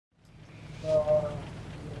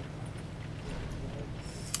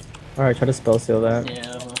Alright, try to spell seal that.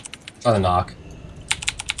 Yeah. Try the knock.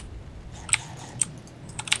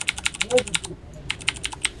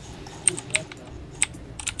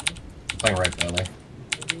 Playing right belly.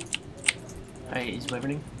 Alright, he's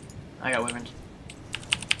wyverning. I got wyverned.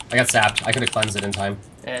 I got sapped. I could have cleansed it in time.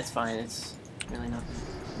 Yeah, it's fine. It's really nothing.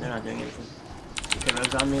 They're not doing anything. Okay,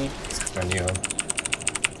 Rogue's on me. It's on you.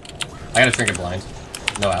 I got a trinket blind.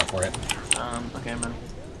 No out for it. Okay, I'm running.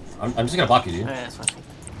 I'm just gonna block you, dude. Alright, that's fine.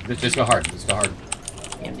 Just go hard. Just go hard.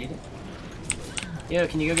 Yeah, I'm needed. Yo,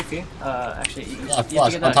 can you go get fear? Actually, you have to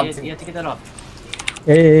flush, get on that. top You have to get that off.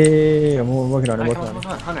 Hey, I'm working on it. Alright, I'm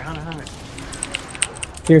working on it. Hunter.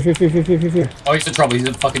 Fear. Oh, he's in trouble. He's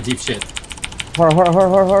in fucking deep shit. Hard.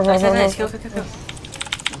 Nice. Kill. Just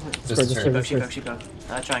Sheep go.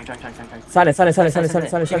 Trying. Silence.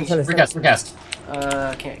 recast.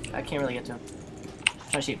 I can't really get to him.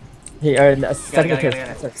 Try sheep. Hey, second Got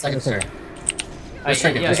it. Second sir. Alright,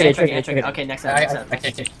 trinket, yeah, just trinket. Okay, next set. I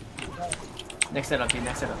can't take. Next set up, dude.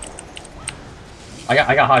 Next set up. I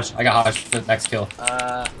got Hodge for the next kill.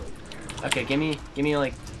 Okay, give me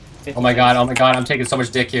like 50 Oh my god, I'm taking so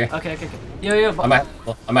much dick here. Okay. Yo. I might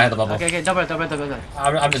have the bubble. Okay, double.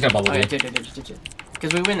 I'm just gonna bubble, Okay, dude. do.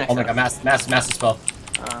 Because we win next Oh my time. god, master spell.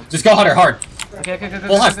 Just go Hunter, hard. Okay.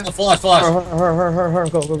 Full Hodge.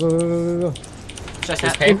 Hard. Go. Should I Just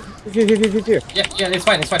snap? pay. Fear. Yeah, it's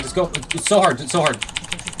fine. Just go. It's so hard.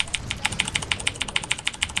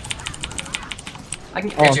 I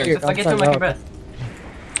can Oh, get you. If I get to him, I can breath.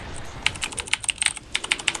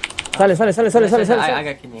 Silence. I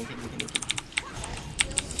got kidney.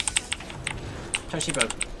 Try sheep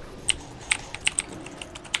road.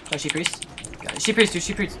 Try sheep priest. Got it. Sheep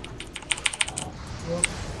priest.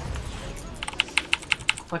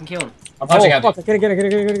 Fucking kill him. I'm punching out. Fuck, get it.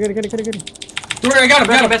 Dude, I got him.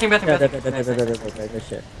 Breathing. Good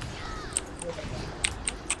shit.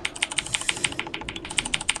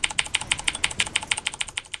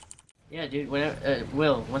 Yeah, dude. Whenever,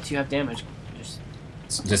 Will, once you have damage,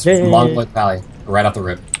 Just long blood valley, right off the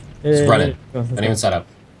rip. Just run it. Don't even set up.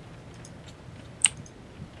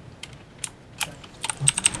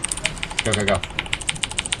 Go.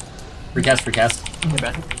 Recast. get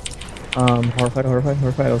breathing. Horrified.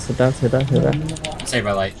 I'll sit down. Save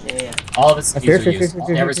by light. Yeah. All of its Fear. skills are used.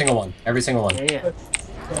 Every single one. Yeah.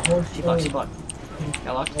 Sheep block.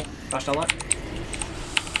 Got locked. Frost locked.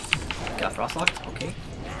 Got frost locked. Okay.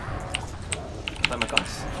 By my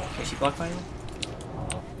gods. Okay, sheep block finally.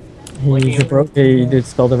 He broke. He did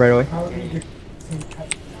spelled it right away.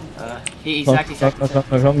 He's acting.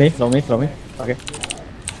 Flow me. Okay.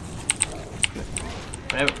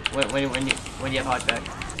 When you have Hodge back.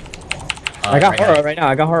 I got horror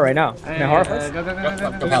right now. Can I horror first? Go.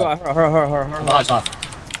 Horror. Hodge off.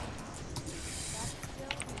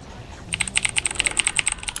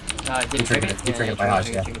 Did trigger it by Hodge,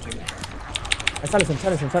 yeah. Silence him.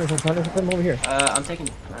 Put him over here. I'm taking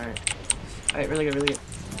it. Alright, really good.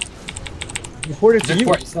 He ported to you.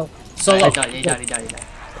 So low. He died.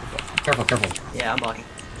 Careful. Yeah, I'm blocking.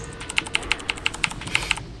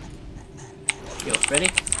 Yo, ready?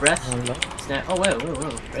 Breath. Snap. Oh, whoa.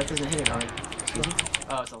 Breath isn't hitting hard.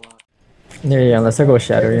 Oh, it's a lot. Yeah, unless I go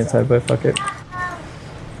shattering inside, but fuck it.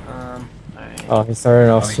 Alright. Oh, he's starting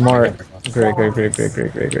off he smart. triggered.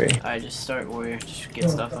 Great. Alright, just start warrior. Just get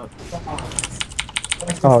stuff up.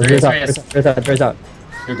 Oh, there's out.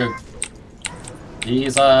 Good.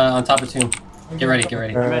 He's on top of tomb. Get ready.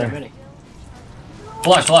 I'm ready.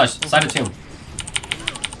 Flush. Side of tomb.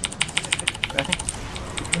 Breathing.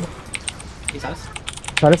 He's us.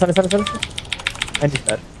 Silence. And he's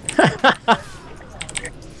dead.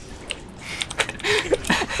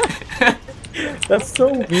 That's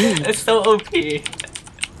so mean. It's so OP.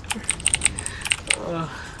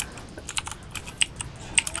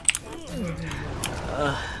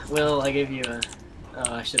 Will, I gave you a...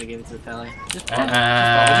 Oh, I should have given it to the pally. Just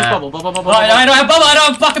bubble. Oh, I don't have bubble. I don't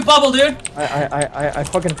have fucking bubble, dude. I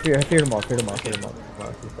fucking feared him off.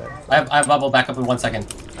 I have bubble back up in 1 second.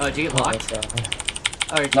 Oh, did you get locked?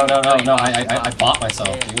 No. I bought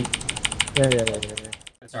myself, dude. Yeah.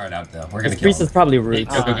 It's alright out though. We're gonna kill Priest him. is probably rude.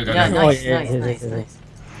 Go. Yeah, nice.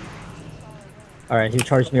 Alright, he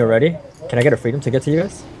charged me already. Can I get a freedom to get to you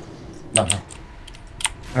guys? No.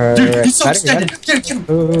 Alright. Dude, he's so extended. Get him.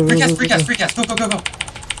 Precast. Go.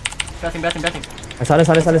 Betting. Silence.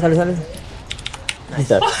 He's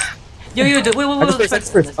dead. Yo, wait.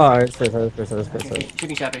 First. Oh, it's first.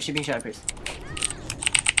 Shooting shadow priest.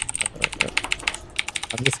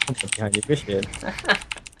 I'm just coming behind you. Appreciate it.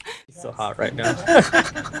 He's so hot right now.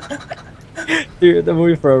 Dude, the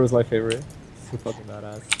movie Forever was my favorite. So fucking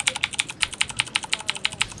badass.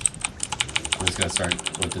 I'm just gonna start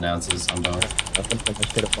with denounces on both.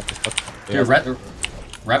 Dude, Dude,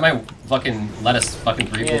 Rat might fucking let us fucking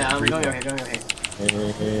breathe. Yeah, I'm going over here, going over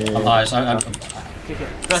here. I'm Haj, I'm Okay.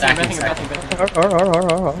 Stacking.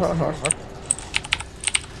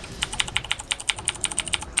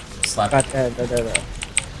 Slap.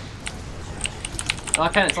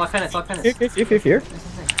 Lock penance, lock penance, lock penance. Here.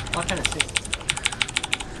 Lock penance, too.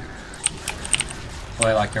 Oh,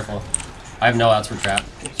 wait, like, careful. I have no outs for trap.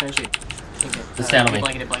 Okay, try and shoot. Okay. Just stand on me.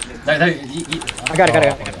 Blanketed. I got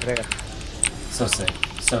it. So sick.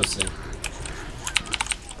 So sick.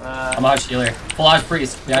 Uh, I'm Haj healer. Full Haj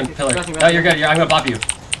priest. Behind Okay, pillar. nothing, No, you're good. I'm gonna bop you.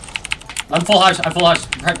 I'm full Haj. Pressure.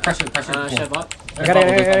 shed bot. I got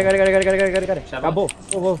it. Shed Got bot.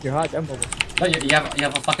 both. You're hot. I'm both. No, you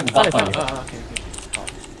have a fucking bop on you. Okay.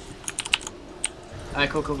 Alright,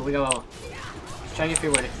 cool. We go well. Try and get free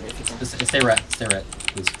word if you can. Just stay red,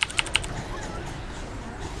 please.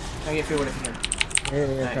 Try and get free word if you can.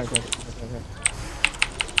 Yeah. Try.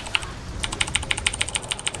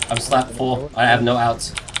 I'm slapped full. I have no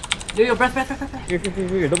outs. Yo, breath. Here.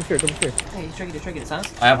 Double fear. Hey, you try to get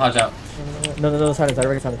silence? I have Haj out. No, silence. I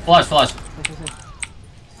already silence. Full Haj.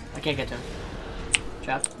 I can't get to him.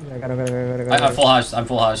 Trap. Yeah, I got it. I'm full Haj. I'm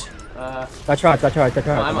full Haj. I tried. I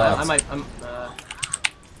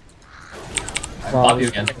Bop you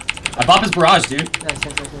again. I bop his barrage, dude. Nice.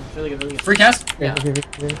 Really good. Free cast? Yeah. Okay.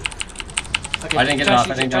 I didn't get it off.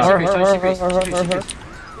 Try Shoot.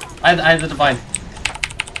 I had the divine.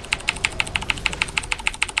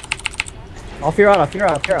 I'll fear out. I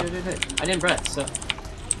didn't breath, so.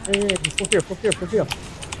 Yeah, full fear.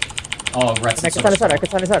 Oh, Rets I is so can strong.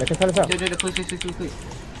 stand aside. Dude, please.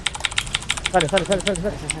 Stand. Fat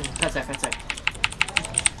sec.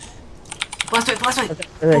 Blast away.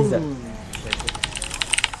 He's dead.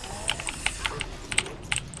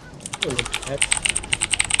 Boom.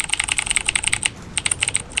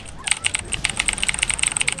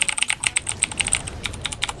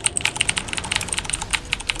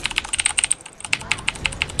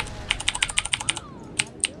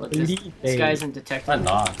 Look, this guy isn't detected. I'm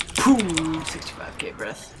not. Boom! 65k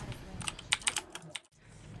breath.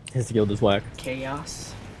 His guild is whack.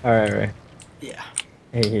 Chaos. Alright. Yeah.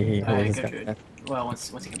 Hey. Alright, This go guy. Druid. Well, once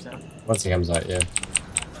he comes out. Once he comes out, yeah.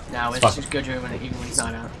 Now it's Fuck. just go Druid even when he's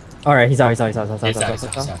not out. Alright, he's out. He's out.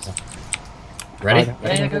 Ready?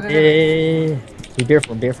 Yeah, go. Hey. Be bear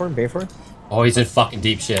for him. Oh, he's in fucking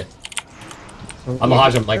deep shit. I'm gonna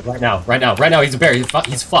Haj him like right now. He's a bear.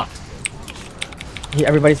 He's fucked.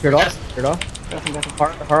 Everybody's feared off. Nothing.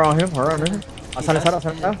 Horror on him. Silence.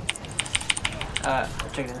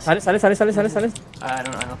 Check this. Silence. I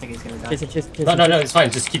don't think he's gonna die. Chase. No, it's fine.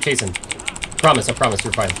 Just keep chasing. I promise, you're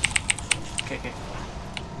fine. Okay.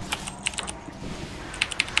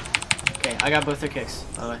 Okay, I got both their kicks,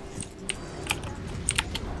 by the way.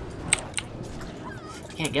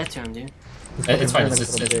 I can't get to him, dude. It's fine.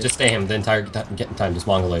 Just stay him the entire time. Just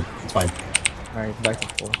mongoloid. It's fine. Alright, back to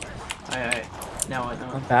full. Alright. Now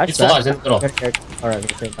what? Bash. He's full Haj in the middle.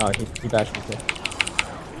 Alright, he bashed me too.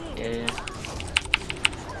 Yeah.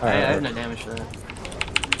 I Alright. have no damage for that.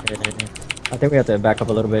 I think we have to back up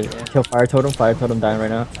a little bit. Yeah. Kill fire totem dying right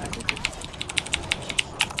now.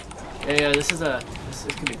 Yeah, this could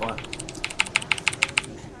be blocked.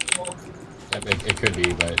 It could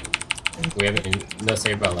be, but we haven't no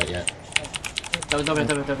save about that yet. Double.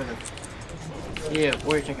 Yeah,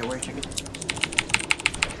 warrior trinket.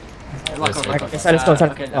 Lock on. Let's go.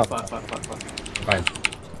 Okay, no, fuck. Fine.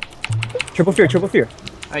 Triple fear.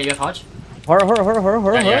 Alright, you have Hodge? Horror.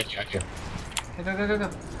 Yeah.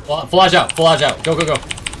 Go. Full Haj out. Go.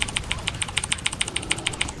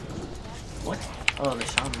 What? Oh, the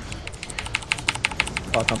shaman.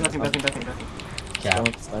 Nothing. Yeah.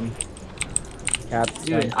 Cap.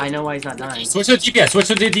 Dude, I know why he's not dying. Switch to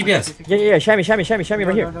DPS. Yeah. Shammy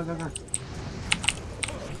right here. Go.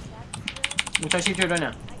 I'm trying to shoot Druid right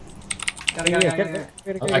now. Got it.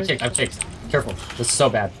 I kicked. Careful. This is so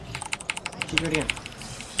bad. Shoot Druid again.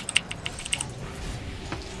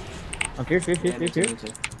 I'm fear. Me too. Yo,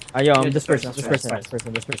 I'm Yeah, this person.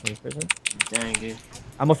 Dang, dude.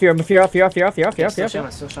 I'm a fear off. Still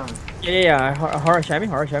shaman. Yeah. Horror shammy.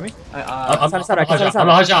 I'm Silence out, a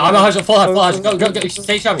Haj out. Full Haj. Go.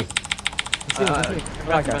 Stay shammy.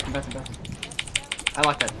 Breath. I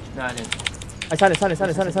locked that. No, I didn't. I silence.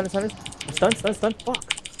 I'm stunned. Fuck.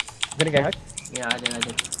 I'm gonna get hacked. Yeah, I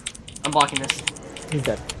did. I'm blocking this. He's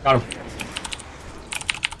dead. Got him.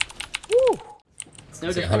 Woo! It's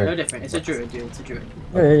no different. It's a druid, dude. It's a druid.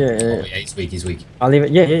 Yeah. Oh yeah, he's weak. I'll leave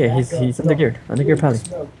it. Yeah. He's under gear pally.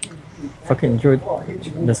 Fucking druid.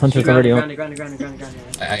 This hunter's already on. Ground.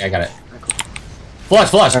 I got it.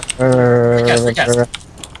 Flush. Recast.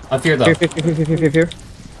 I'm feared though. Fear.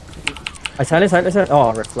 I silence.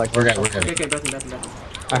 Oh, reflect. We're good. Okay, breath.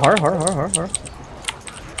 I horror.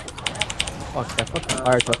 Fuck that fucking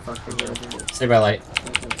fire truck. Stay by light.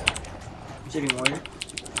 Shooting warrior.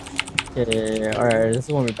 Yeah. Alright, this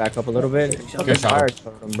is when we back up a little bit. Fucking Good shot. fire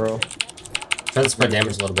totem, bro. Try to spread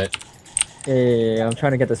damage a little bit. Yeah, I'm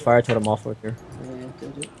trying to get this fire totem off with here.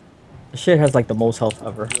 Do it. This shit has like the most health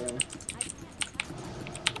ever. Yeah.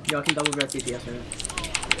 Yo, I can double breath DPS right now.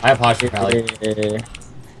 I have posture pally. Yeah.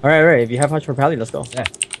 Alright. If you have Hutch for Pally, let's go. Yeah.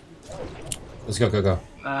 Let's go.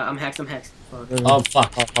 I'm hexed. Fuck. Oh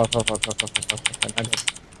fuck. Fuck.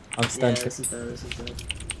 I'm stunned. Yeah, this is bad.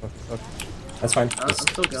 Fuck. That's fine. I'm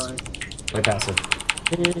still going. Play passive.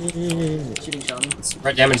 Shooting shaman.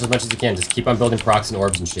 Spread damage as much as you can. Just keep on building procs and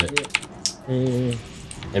orbs and shit. Yeah.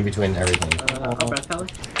 In between everything. I'll breath pally.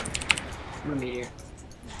 I'm a meteor.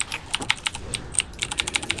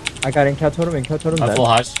 I got in totem. I'm Dead. full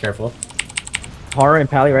Hodge. Careful. Horror and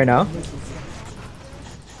Pally right now.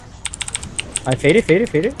 I faded.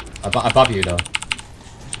 I pop you though.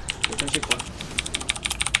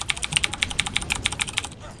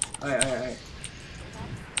 Alright.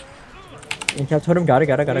 In totem, got it.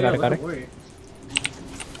 Warrior.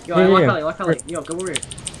 Yo, I lock Pally. Yo, go warrior.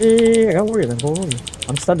 Yeah, I got warrior then. Go warrior.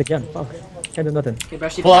 I'm stunned again. Fuck. Can't do nothing. Okay,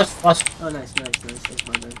 brush Flush. Oh, nice. That's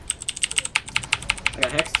my bad. I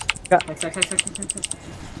got hex. Got- Hex.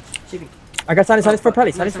 Shipping. I got silence for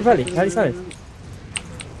Pally. Nice. Pally. Silence.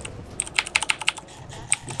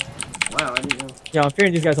 Wow, I didn't know. Yeah, I'm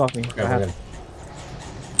fearing these guys off me. Okay, we're good.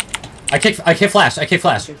 I kick flash. Okay,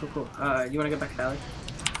 cool. You wanna go back to Pally?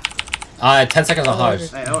 10 seconds on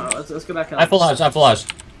Hodge. Alright, let's go back to I full Hodge.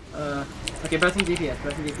 okay, breathing DPS.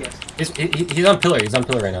 He's on pillar. He's on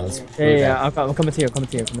pillar right now. Yeah. I'm coming to you.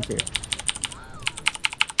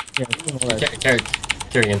 Yeah,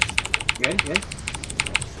 Carry in. Good?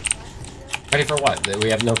 Ready for what? We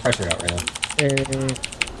have no pressure out right now.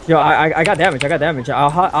 Yo, I got damage. I'll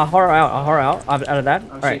horror out. Out of that.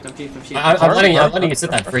 I'm Alright. sheep. I'm letting you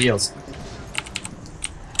sit that for heals.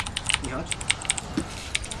 You Hodge?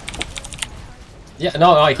 Yeah,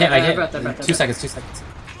 no, I can't. Breath. 2 seconds.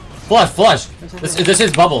 Flush. This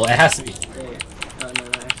is bubble. It has to be.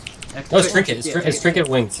 Yeah. No, it's trinket. It's trinket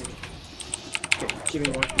wings.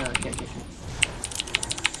 Shipping war. No, I can't.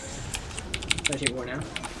 Can I ship war now?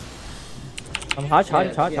 I'm hot.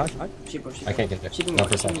 Sheep. I can't get there. Shipping No, war.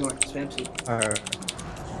 for a second. Spam sheep.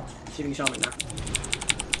 Shipping shaman now.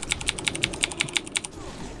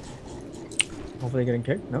 Hopefully getting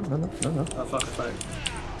kicked. No. Oh fuck, I fired.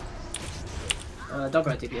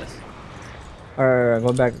 Double right DPS. Alright,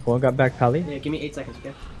 going back Pally. Yeah, give me 8 seconds,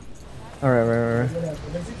 okay? Alright.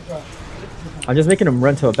 I'm just making him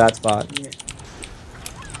run to a bad spot. Yeah.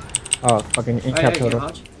 Oh, fucking in cap total.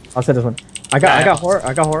 Hodge. I'll say this one. I got horror.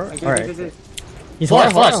 Alright. Good. He's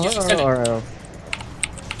Flush. Alright.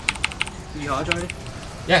 Did you Hodge already?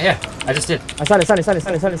 Yeah. I just did. I silence.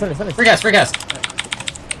 Free gas.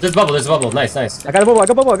 There's a bubble. Nice. I got a bubble.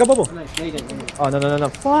 Oh, nice. No, you didn't. Oh, no.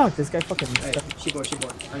 Fuck, this guy fucking... Alright, sheep war.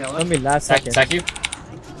 I got Let left. me last second. Sack you.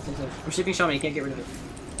 I'm shipping shaman, you can't get rid of it.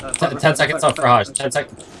 10 seconds off for Hodge. 10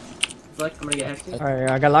 seconds. Flick, I'm gonna get hexed. Alright,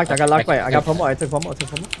 I got locked by. I got promo. I took promo.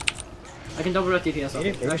 I can double breath DPS off.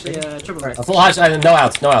 Actually, triple breath. Full Hodge. No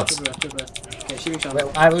outs. Triple breath. Okay, shipping shaman.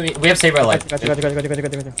 We have Saber life. Got. I'll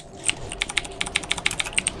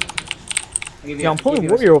give you Yeah, I'm pulling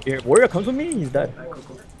warrior over here. Warrior comes with me. He's dead. Alright,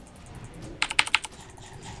 cool.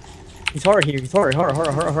 He's horror here. Horror.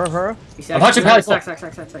 I'm Hodge and Pally. Stack.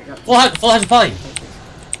 Full Hodge Pally.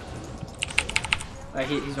 Alright,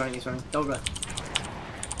 he's running. Double breath.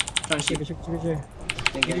 Trying to shoot.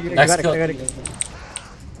 Didn't get it. Next kill. Got it.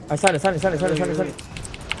 I silence. Okay,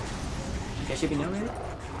 shipping now, maybe? I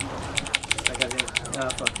got it.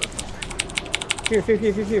 Fuck. Fear.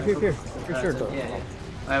 For sure, though. Yeah.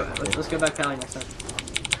 Alright, let's go back Pally next time.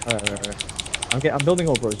 Alright. I'm building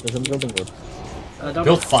overage. I'm building wood.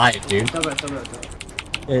 Build 5, dude. Double breath.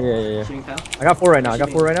 Yeah. Shooting Pal. I got 4 right now.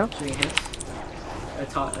 Shooting hits.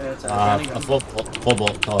 It's A full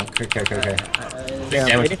bolt. Care.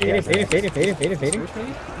 Yeah, fading.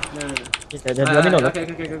 No. Let me know. Okay,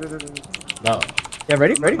 go. No. Yeah,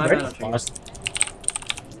 ready? My bad, I'm triggered. Lost.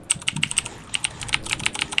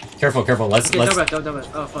 Careful. Let's. Double breath.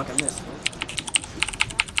 Oh fuck, I missed.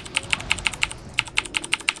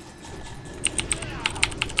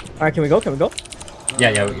 Alright, can we go?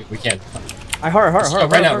 Yeah, we can. I horror.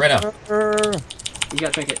 Right now. You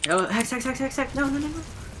got trinket. Oh, hex. No.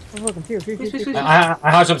 Oh, look, I'm here. Please. I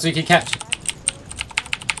Hodge up so you can catch.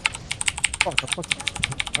 Fuck.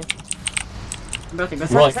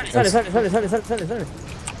 Silence.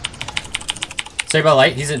 Save my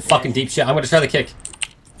light. He's in fucking deep shit. I'm gonna try the kick.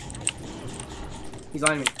 He's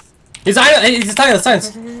on me. He's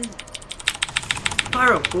silence.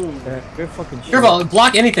 Pyro. Boom. Yeah, good fucking shit. Careful.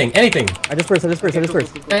 Block anything. I just burst. Okay, cool.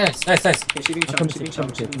 Nice. Okay, she being I'm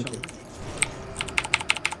chump. coming.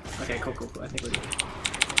 Okay, cool. I think we're good.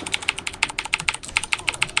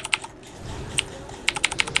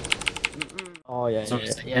 Oh yeah.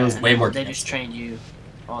 It was way more. They just trained you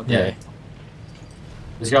all day.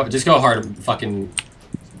 Yeah. Just go hard. Fucking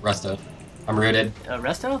resto. I'm rooted.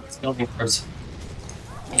 Resto? Building orbs.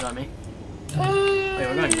 He's on me. Wait,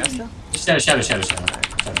 we're going resto? Shadow.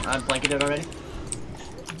 I'm blanketed already.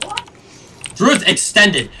 Druid's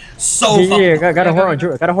extended. So fucking. Yeah. Got a horror on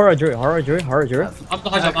Druid. I'm Oh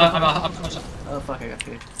fuck, I got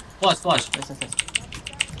food. Flush. Nice.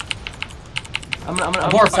 I'm gonna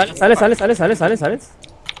horrified. Silence.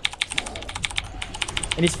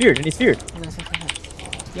 And he's feared. Nice.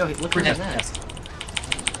 Yo, look at that.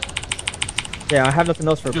 Yeah, I have nothing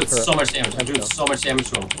else for. So much damage. I'm doing so much damage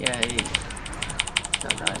to him. Yeah, he...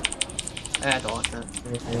 Not died. I had to lock that.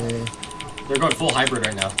 They're going full hybrid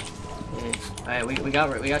right now. Yeah. Alright, we got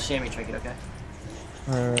Shammy trinket, okay?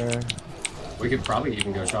 We could probably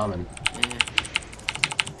even go shaman.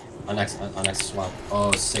 Yeah. On next swap.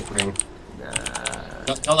 Oh, sick ring. Nah.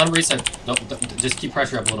 Don't let him reset. Just keep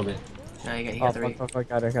pressure up a little bit. No, he got 3. Fuck,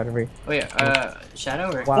 got it, re. Oh yeah,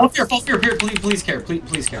 Shadow or? Wow. Fall fear, here, please care. Okay,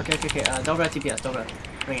 double red TPS, double red.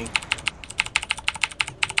 Ringing.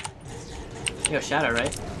 Yo, Shadow,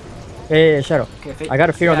 right? Yeah, Shadow. Okay, I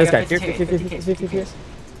got a fear on this guy. Fear.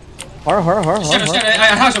 Horror.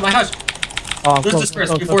 Shadow, I hush. Oh, There's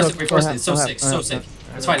disperse. We force it. It's so sick.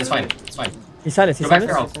 It's fine. He's silent. Go back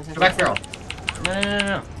feral.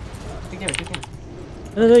 No. Big damage.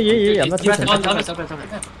 No, yeah. I'm not Stop touching.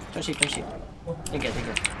 it. Don't shoot.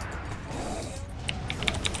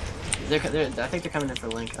 They're good. I think they're coming in for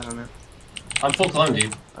Link. I don't know. I'm full clone,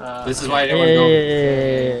 dude. This is why I didn't want to go.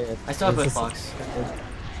 Yeah. I still have both blocks.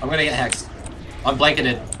 I'm gonna get hexed. I'm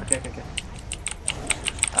blanketed. Okay.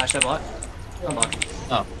 Should I block? I'm blocking.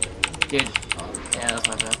 Oh. Dude. Yeah, that's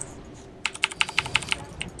my bad.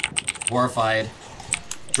 Horrified.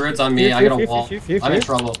 Druid's on me. I got a wall. I'm in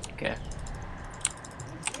trouble. Okay.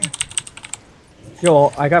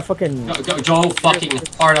 Yo, I got fucking. Go fucking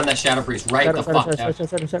hard on that Shadow Priest. Right the fuck down.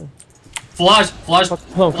 Flush.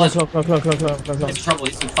 Clone. He's in trouble.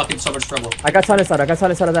 He's in fucking so much trouble. I got silence out of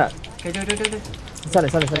that. Okay, do.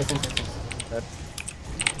 Silence.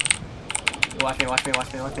 Watch me. I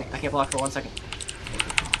can't block for 1 second.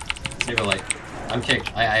 Save her light. I'm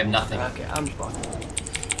kicked. I have nothing. Okay, I'm just blocking.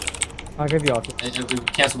 I'll give you off.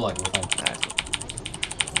 Cancel block. We're fine.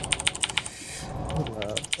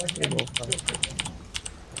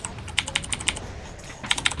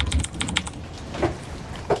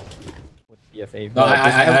 No,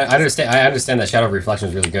 I understand that Shadow Reflection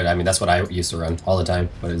is really good. I mean, that's what I used to run all the time.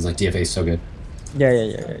 But it's like DFA is so good.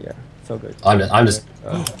 Yeah. So good. I'm just.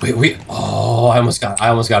 Wait. Oh, I almost got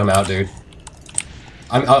him out, dude.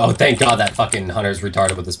 Oh, thank God that fucking hunter's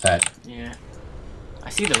retarded with his pet. Yeah.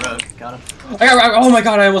 I see the rogue. Got him. Oh my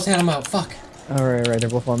God, I almost had him out. Fuck. All right. They're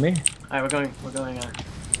both on me. Alright, we're going.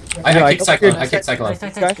 I kicked Cyclone.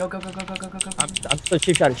 Nice. Go. I'm still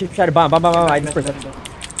cheap shot. Bomb. I just burst.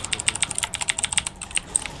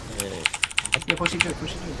 Yeah, push it through.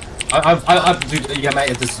 Dude, you got mad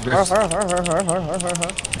at this.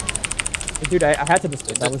 Dude, I had to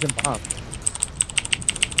disturb. That was in bomb.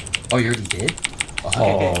 Oh, you already did?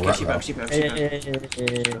 Okay, she broke.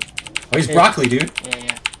 Oh, he's broccoli, dude.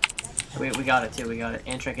 Yeah. We got it too. We got it.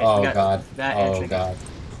 And trinket. Oh we got God. That and trinket. God.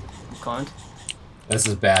 I'm cloned. This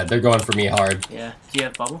is bad. They're going for me hard. Yeah. Do you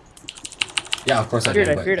have bubble? Yeah, of course I do.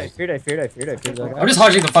 I feared. I'm just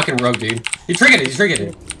hodging the fucking rogue, dude. He triggered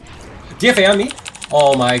it. DFA on me.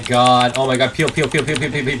 Oh my God. Peel. She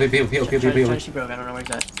broke. I don't know where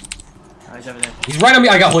he's at. Oh, he's over there. He's right on me.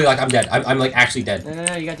 I got holy lock. I'm dead. I'm like actually dead.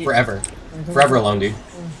 No. You got D. Forever alone, dude.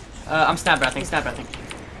 I'm stab breathing. I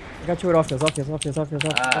got you with off. I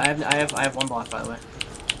have 1 block, by the way.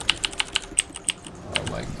 Oh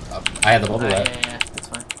my God. I had the bubble that. Yeah. That's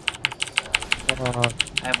fine.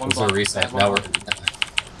 I have 1 This is block. a reset. Now we're.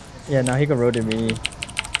 Yeah, now he can rotate me.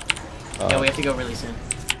 Yeah, we have to go really soon.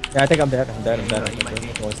 Yeah, I think I'm dead. You might be.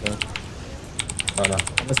 Oh no.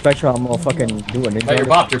 I'm a Spectra. I'm gonna fucking do a ninja. Oh, you're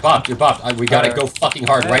bopped. We gotta go fucking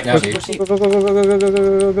hard right now, dude. Go.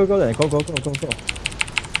 Then go.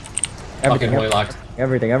 Fucking holy locked.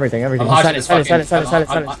 Everything. I'm hodging his fucking.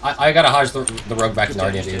 Silence. I gotta hodge the rogue back to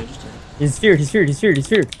Narnia, dude. He's feared. Can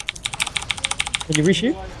you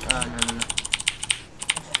reshoot?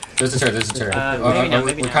 No. There's a turret. There's a turret. Maybe now,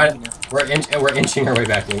 maybe now. We're inching our way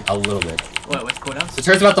back a little bit. What? What's cooldowns? The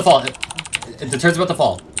turret's about to fall. The turret's about to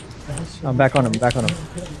fall. I'm back on him. Back on him.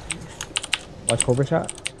 Watch Cobra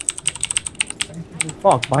shot.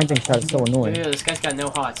 Fuck, binding shot is so annoying. Dude, this guy's got no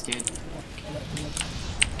hots, dude.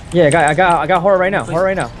 Yeah, I got horror right now. Horror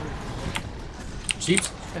right now. Sheep.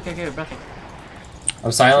 Okay, breathing.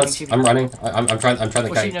 I'm silenced. I'm running. I'm trying to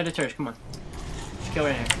Push kite. another turret. Come on. Just kill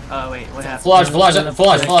right here. Oh wait, what happened? Flash.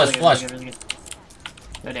 Really good.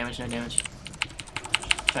 No damage.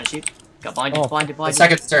 Trying to shoot. Got blinded. Blinded.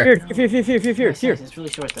 Second turret. Fear. Nice. It's really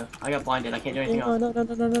short though. I got blinded. I can't do anything No.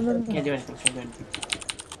 Can't do anything.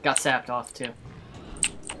 Got sapped off too.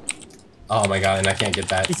 Oh my god, and I can't get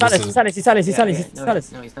that. He's silenced.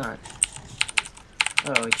 No, he's not.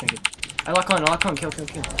 Oh, he's trying to. I lock on. Kill.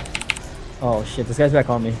 Oh shit, this guy's back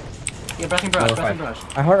on me. Yeah, breathing barrage.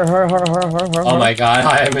 I hard. Oh my god,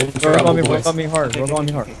 I am in trouble, boys. Roll on me hard.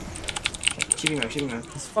 Okay. Shooting row.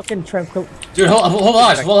 He's fucking tranquil. Dude, hold on.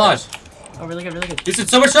 Oh, really good. He's in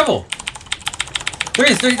so much trouble. There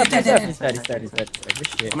he is. He's dead. He's dead. Good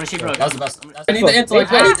shit. I'm gonna shoot row. That was the best. I need the intellect.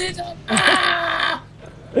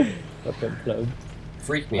 Fucking plug.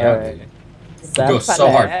 Freak me out, dude. Go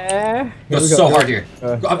so hard. Go so hard here.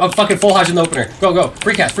 I'm fucking full hodge in the opener. Go.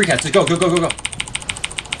 Free cast. Just go. Breathing.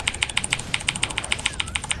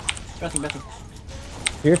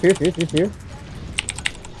 Fear.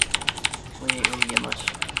 We didn't get much.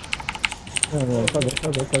 No, it's all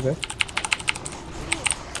good.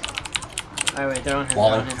 Alright, wait, they're on him.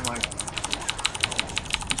 Walling.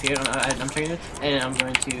 I'm trying it, and I'm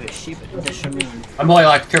going to sheep the shaman. I'm only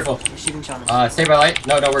locked. Careful. Sheep and shaman. Stay by light.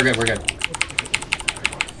 No, we're good.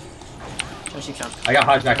 Sheep shaman. I got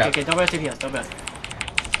hodge back up. Okay, double TPS, double.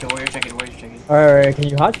 Okay, warrior checking. Alright, can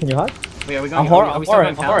you hot? Wait, are we going? Are we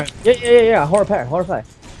starting on horror. Yeah. Horror pack.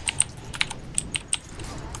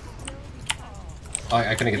 Oh,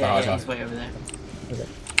 I couldn't get the hodge off. He's way over there. Okay.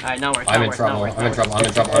 Alright, now we're I'm in trouble. I'm in trouble.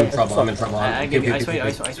 I give you, I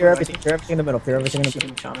swear. Fear everything in the middle.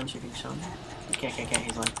 Sheeping shaman. Can't,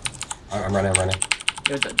 he's lying. I'm running.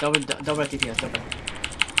 Yo, double TPS, double.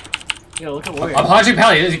 Yo, look at warrior. I'm hodging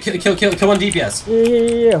Pally. Kill one DPS.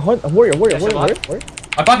 Yeah. Warrior.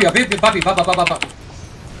 I pop you. Pop.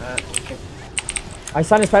 Okay. I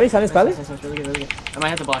silence Pally. Nice, really good. I might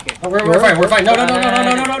have to block it. Oh, we're fine. No.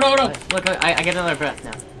 Look, I get another breath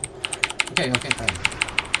now. Okay, fine.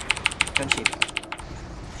 Gun sheep.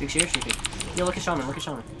 Sheep. Yo, look at shaman.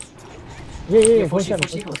 Yeah. Push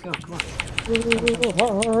sheep, let's go, come on. Hurry.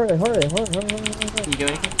 Can you do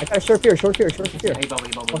anything? I got a short fear. Yeah, he bubbled.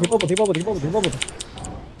 He bubbled.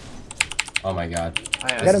 Oh my god.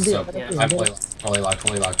 Got him. I'm fully locked.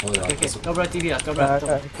 Okay. Go breath DPS, go breath.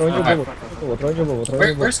 Throw your bubble.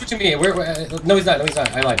 Where's switching me? No, he's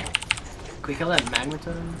not. I lied. Can we kill that magma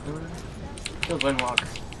totem? Killed Windwalk.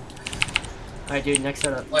 Alright, dude, next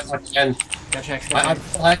setup. Again. Gotcha,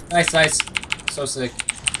 Nice. So sick.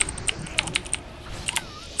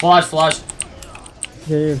 Flash.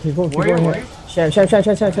 Yeah, keep going. Warrior. Sham. Stay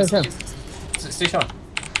strong.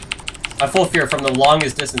 I'm full fear from the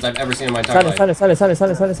longest distance I've ever seen in my entire life. Silence.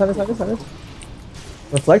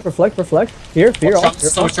 Reflect. Fear.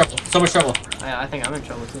 So much trouble. I think I'm in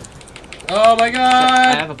trouble too. Oh my god!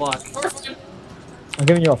 I have a block. I'm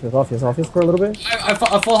giving you office for a little bit. I'm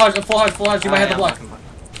full hodge. You might have the block.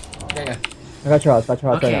 Yeah. I got your house.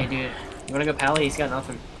 Okay, dude. You wanna go Pally? He's got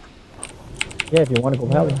nothing. Yeah, if you wanna go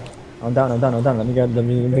Pally. I'm down. Let me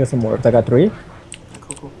get some more. I got 3.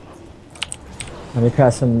 Cool. Let me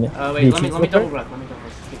cast some. Wait, let me double breath.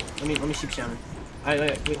 Let me sheep shaman.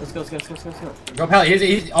 Alright, wait, let's go. Go Pally.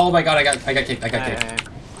 He's. Oh my god, I got kicked. I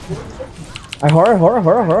horror.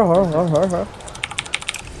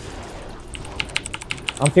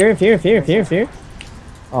 I'm fearing.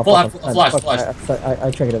 Oh, Flash.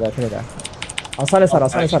 I triggered that. I'll silence that.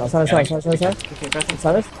 Okay, breathing.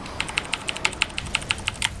 Silence.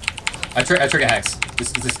 I trigger hex.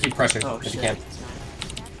 Just keep pressure if you can.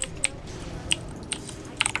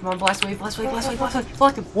 Come on, blast wave. Block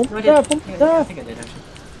him. Pump No, I that, didn't. pump Yeah, I that. think I did actually.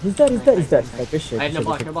 He's dead. Like, good shit. I have no good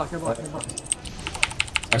block. shit.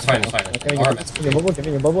 That's fine. Give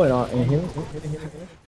me your bubble and heal.